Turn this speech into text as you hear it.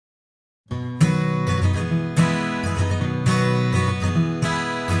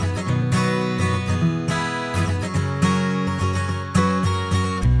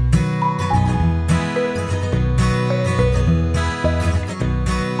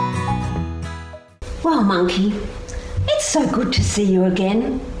Well, Monkey, it's so good to see you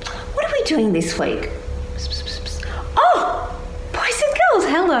again. What are we doing this week? Oh, boys and girls,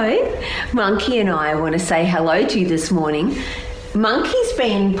 hello. Monkey and I want to say hello to you this morning. Monkey's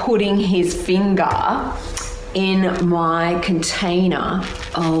been putting his finger in my container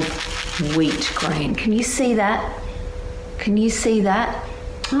of wheat grain. Can you see that? Can you see that?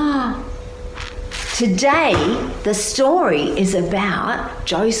 Ah. Today, the story is about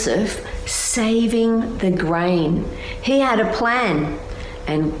Joseph saving the grain. He had a plan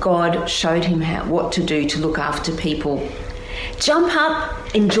and God showed him what to do to look after people. Jump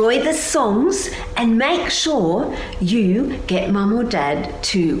up, enjoy the songs, and make sure you get Mum or Dad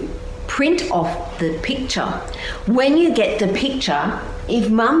to print off the picture. When you get the picture,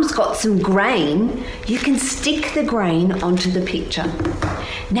 if Mum's got some grain, you can stick the grain onto the picture.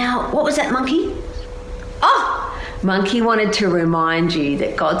 Now, what was that, Monkey? Oh, Monkey wanted to remind you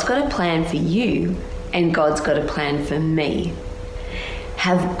that God's got a plan for you and God's got a plan for me.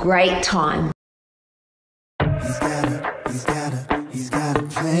 Have a great time. He's got a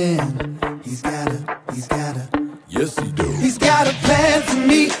plan. He's got a, yes he do. He's got a plan for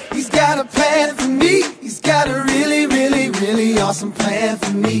me. He's got a plan for me. He's got a really, really, really awesome plan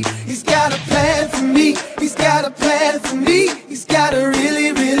for me. He's got a plan for me. He's got a plan for me. He's got a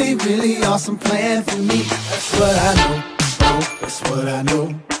really, really, really awesome plan for me. That's what I know. Oh, that's what I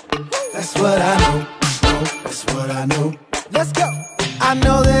know. That's what I know. Oh, that's what I know. Let's go. I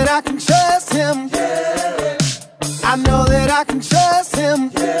know that I can trust him. Yeah. I know that I can trust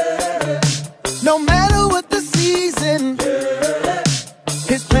him. Yeah. No matter what the season. Yeah.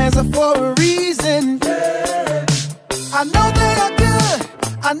 His plans are for a reason. Yeah. I know they are good.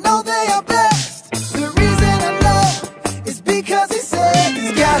 I know they are best. The reason I know is because he said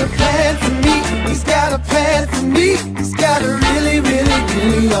he's got a plan for me. He's got a plan for me. He's got a really, really,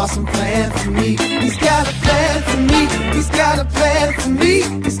 really awesome plan for me. He's got a plan for me. He's got a plan for me.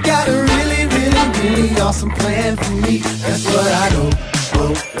 He's got a really, really, really awesome plan for me. That's what I know.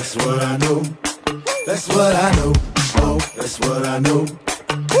 Oh, that's what I know. That's what I know. Oh, that's what I know.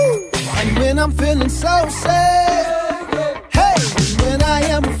 And when I'm feeling so sad, hey, when I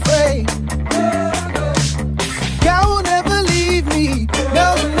am afraid, God will never leave me.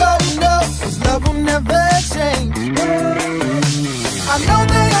 No, no, no, his love will never change. I know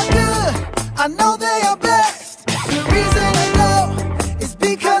they are good. I know they are best. The reason I know is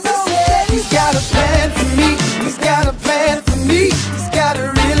because he said he's got a plan for me. He's got a plan for me. He's got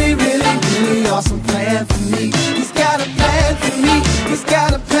a really, really, really awesome plan for me. He's got a plan for me. He's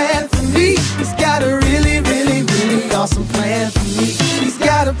got a plan for me. He's got a really, really, really awesome plan for me. He's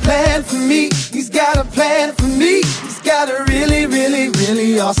got a plan for me. He's got a plan for me. He's got a really, really,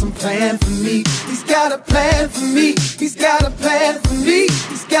 really awesome plan for me. He's got a plan for me. He's got a plan for me.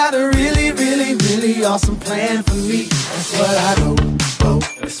 He's got a really, really, really awesome plan for me. That's what I know. Oh,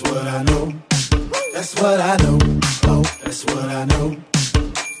 that's what I know. That's what I know. Oh, that's what I know.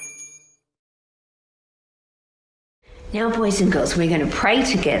 Now, boys and girls, we're going to pray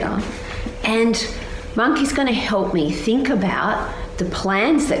together, and Monkey's going to help me think about the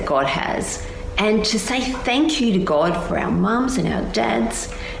plans that God has and to say thank you to God for our mums and our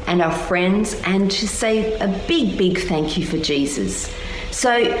dads and our friends, and to say a big, big thank you for Jesus.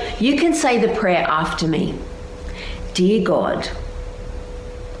 So you can say the prayer after me. Dear God,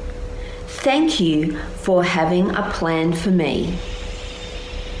 thank you for having a plan for me.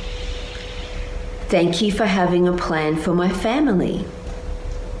 Thank you for having a plan for my family.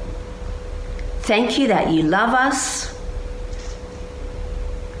 Thank you that you love us.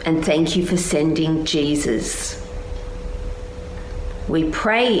 And thank you for sending Jesus. We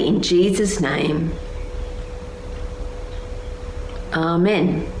pray in Jesus' name.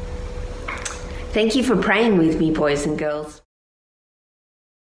 Amen. Thank you for praying with me, boys and girls.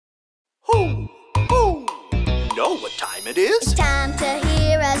 Who know what time it is? It's time to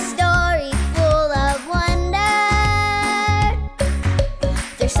hear a story full of wonder.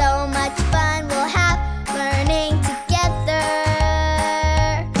 There's so much fun we'll have learning together.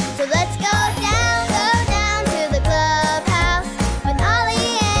 So let's go down to the clubhouse with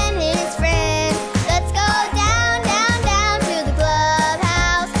Ollie and his friends. Let's go down to the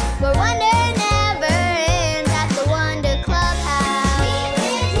clubhouse where wonder never ends at the Wonder Clubhouse. Meet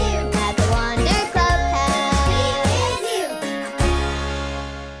with you at the Wonder Clubhouse. Meet with you.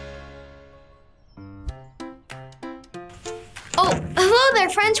 Oh, hello there,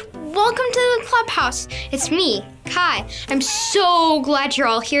 friends. Welcome to the clubhouse. It's me, Kai. I'm so glad you're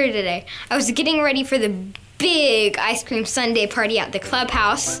all here today. I was getting ready for the big ice cream sundae party at the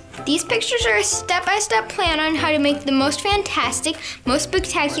clubhouse. These pictures are a step-by-step plan on how to make the most fantastic, most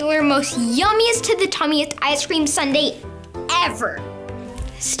spectacular, most yummiest to the tummiest ice cream sundae ever.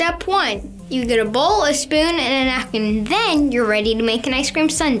 Step 1, you get a bowl, a spoon, and a napkin, then you're ready to make an ice cream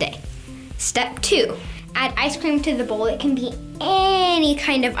sundae. Step 2, add ice cream to the bowl. It can be any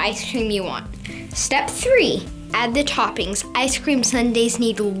kind of ice cream you want. Step 3, add the toppings. Ice cream sundaes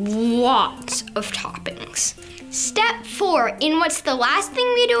need lots of toppings. Step 4, and what's the last thing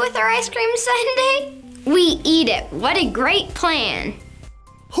we do with our ice cream sundae? We eat it. What a great plan.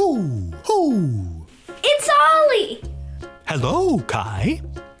 Hoo, hoo. It's Ollie. Hello, Kai.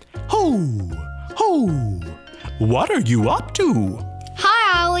 Hoo, hoo. What are you up to?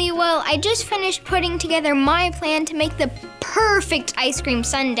 Hi, Ollie. Well, I just finished putting together my plan to make the perfect ice cream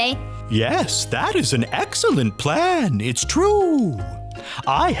sundae. Yes, that is an excellent plan. It's true.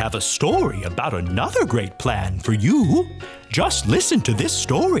 I have a story about another great plan for you. Just listen to this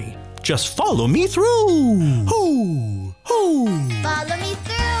story. Just follow me through. Hoo, hoo. Follow me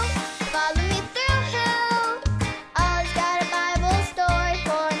through, follow me through, who? Ollie's got a Bible story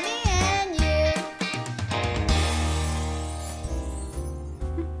for me and you.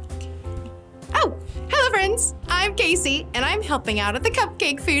 Oh, hello friends. I'm Casey, and I'm helping out at the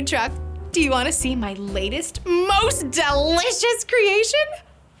cupcake food truck. Do you want to see my latest, most delicious creation?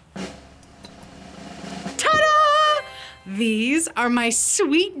 Ta-da! These are my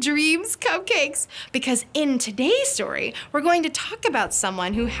Sweet Dreams cupcakes, because in today's story, we're going to talk about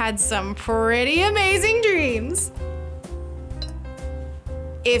someone who had some pretty amazing dreams.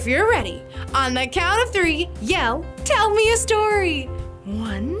 If you're ready, on the count of 3, yell, "Tell me a story."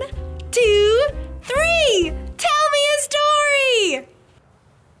 1, 2, 3! Tell me a story!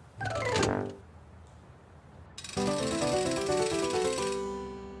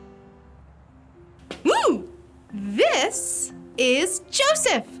 Woo! This is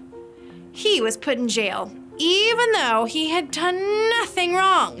Joseph. He was put in jail, even though he had done nothing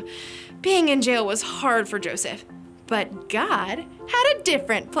wrong. Being in jail was hard for Joseph, but God had a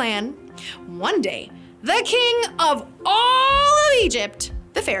different plan. One day, the king of all of Egypt,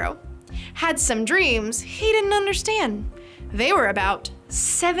 the Pharaoh, had some dreams he didn't understand. They were about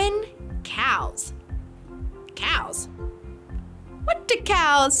 7 cows. Cows? What do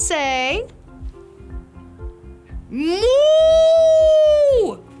cows say? Moo!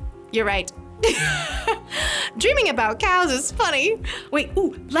 You're right. Dreaming about cows is funny. Wait,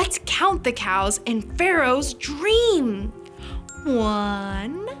 let's count the cows in Pharaoh's dream.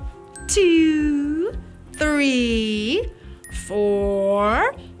 1, 2, 3,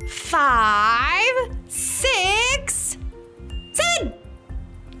 4, 5, 6, 7!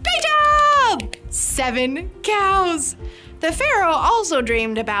 Great job! 7 cows. The Pharaoh also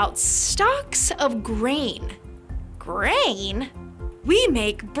dreamed about stalks of grain. Grain? We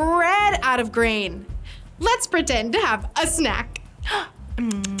make bread out of grain. Let's pretend to have a snack.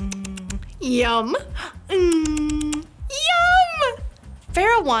 Yum. Yum!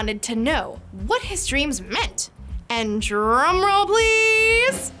 Pharaoh wanted to know what his dreams meant. And drum roll,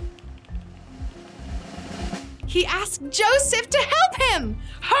 please. He asked Joseph to help him.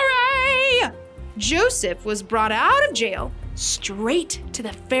 Hooray! Joseph was brought out of jail straight to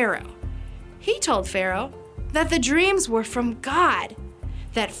the Pharaoh. He told Pharaoh that the dreams were from God,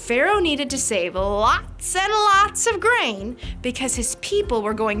 that Pharaoh needed to save lots and lots of grain because his people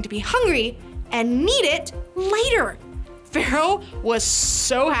were going to be hungry and need it later. Pharaoh was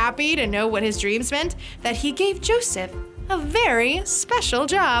so happy to know what his dreams meant that he gave Joseph a very special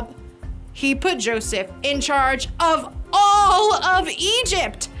job. He put Joseph in charge of all of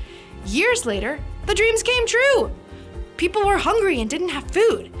Egypt. Years later, the dreams came true. People were hungry and didn't have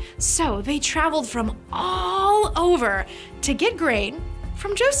food, so they traveled from all over to get grain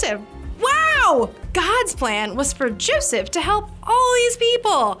from Joseph. Wow! God's plan was for Joseph to help all these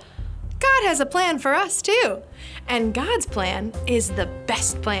people. God has a plan for us too. And God's plan is the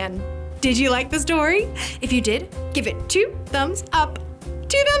best plan. Did you like the story? If you did, give it 2 thumbs up.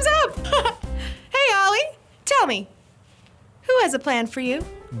 2 thumbs up! Hey, Ollie, tell me, who has a plan for you?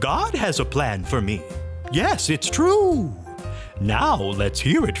 God has a plan for me. Yes, it's true. Now let's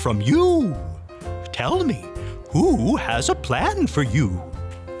hear it from you. Tell me, who has a plan for you?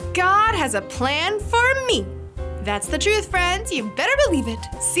 God has a plan for me. That's the truth, friends. You better believe it.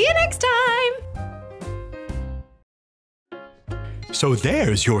 See you next time. So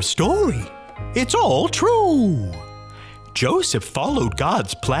there's your story. It's all true. Joseph followed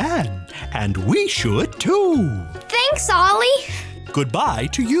God's plan, and we should too. Thanks, Ollie. Goodbye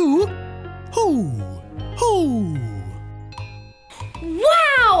to you. Hoo, hoo. Wow!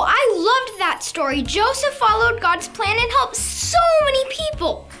 Wow, I loved that story. Joseph followed God's plan and helped so many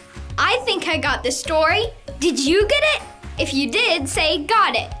people. I think I got the story. Did you get it? If you did, say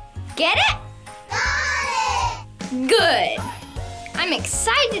got it. Get it? Got it! Good. I'm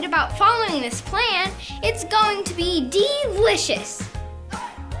excited about following this plan. It's going to be delicious.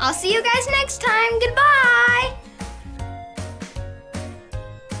 I'll see you guys next time. Goodbye.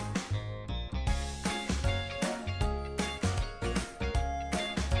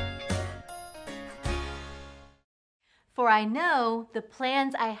 For I know the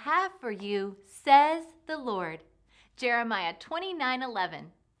plans I have for you, says the Lord. Jeremiah 29:11.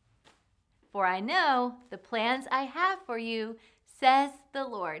 For I know the plans I have for you, says the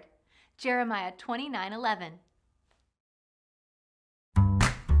Lord. Jeremiah 29:11.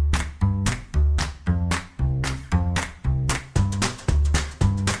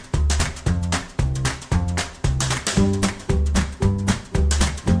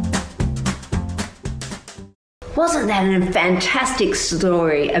 Wasn't that a fantastic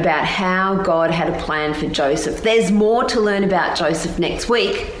story about how God had a plan for Joseph? There's more to learn about Joseph next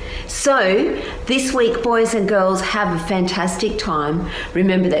week. So this week, boys and girls, have a fantastic time.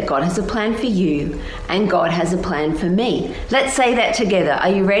 Remember that God has a plan for you and God has a plan for me. Let's say that together.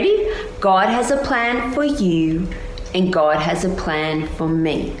 Are you ready? God has a plan for you and God has a plan for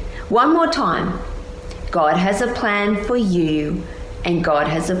me. One more time. God has a plan for you and God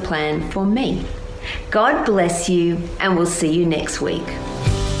has a plan for me. God bless you, and we'll see you next week.